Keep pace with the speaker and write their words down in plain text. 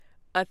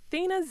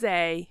Athena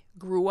Zay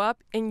grew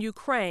up in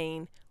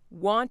Ukraine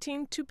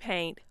wanting to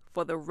paint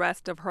for the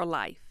rest of her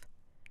life.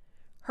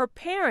 Her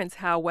parents,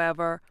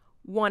 however,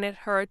 wanted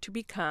her to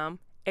become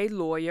a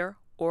lawyer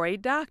or a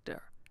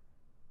doctor.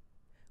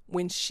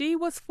 When she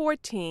was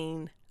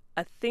 14,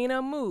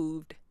 Athena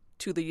moved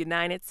to the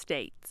United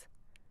States.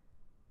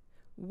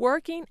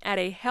 Working at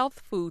a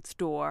health food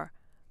store,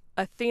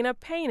 Athena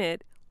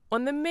painted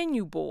on the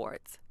menu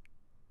boards.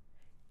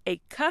 A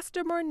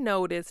customer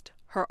noticed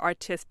her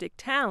artistic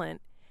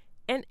talent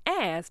and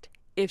asked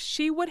if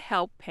she would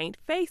help paint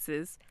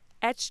faces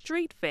at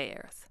street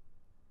fairs.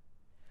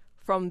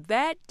 From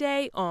that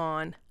day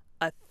on,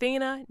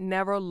 Athena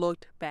never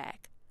looked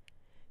back.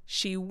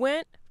 She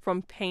went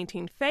from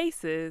painting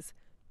faces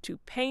to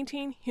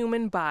painting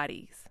human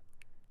bodies.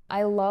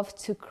 I love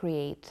to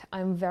create.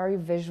 I'm a very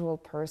visual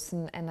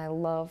person and I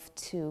love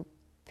to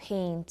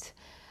paint.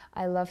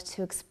 I love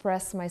to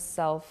express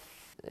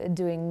myself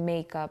doing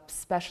makeup,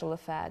 special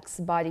effects,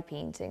 body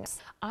painting.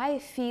 I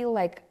feel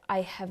like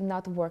I have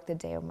not worked a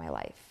day of my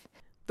life.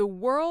 The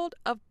world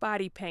of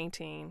body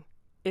painting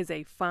is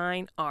a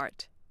fine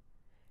art.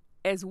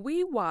 As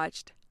we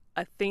watched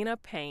Athena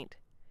paint,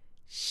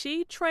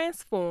 she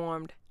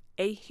transformed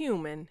a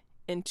human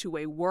into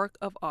a work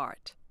of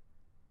art.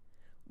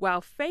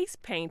 While face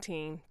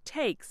painting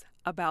takes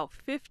about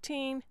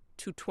 15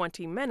 to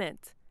 20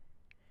 minutes,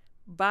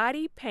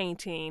 body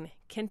painting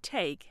can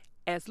take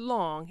as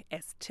long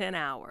as 10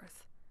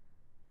 hours.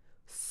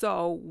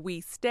 So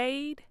we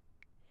stayed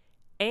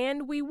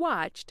and we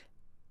watched,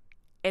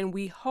 and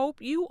we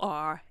hope you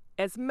are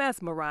as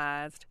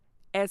mesmerized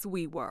as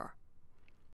we were.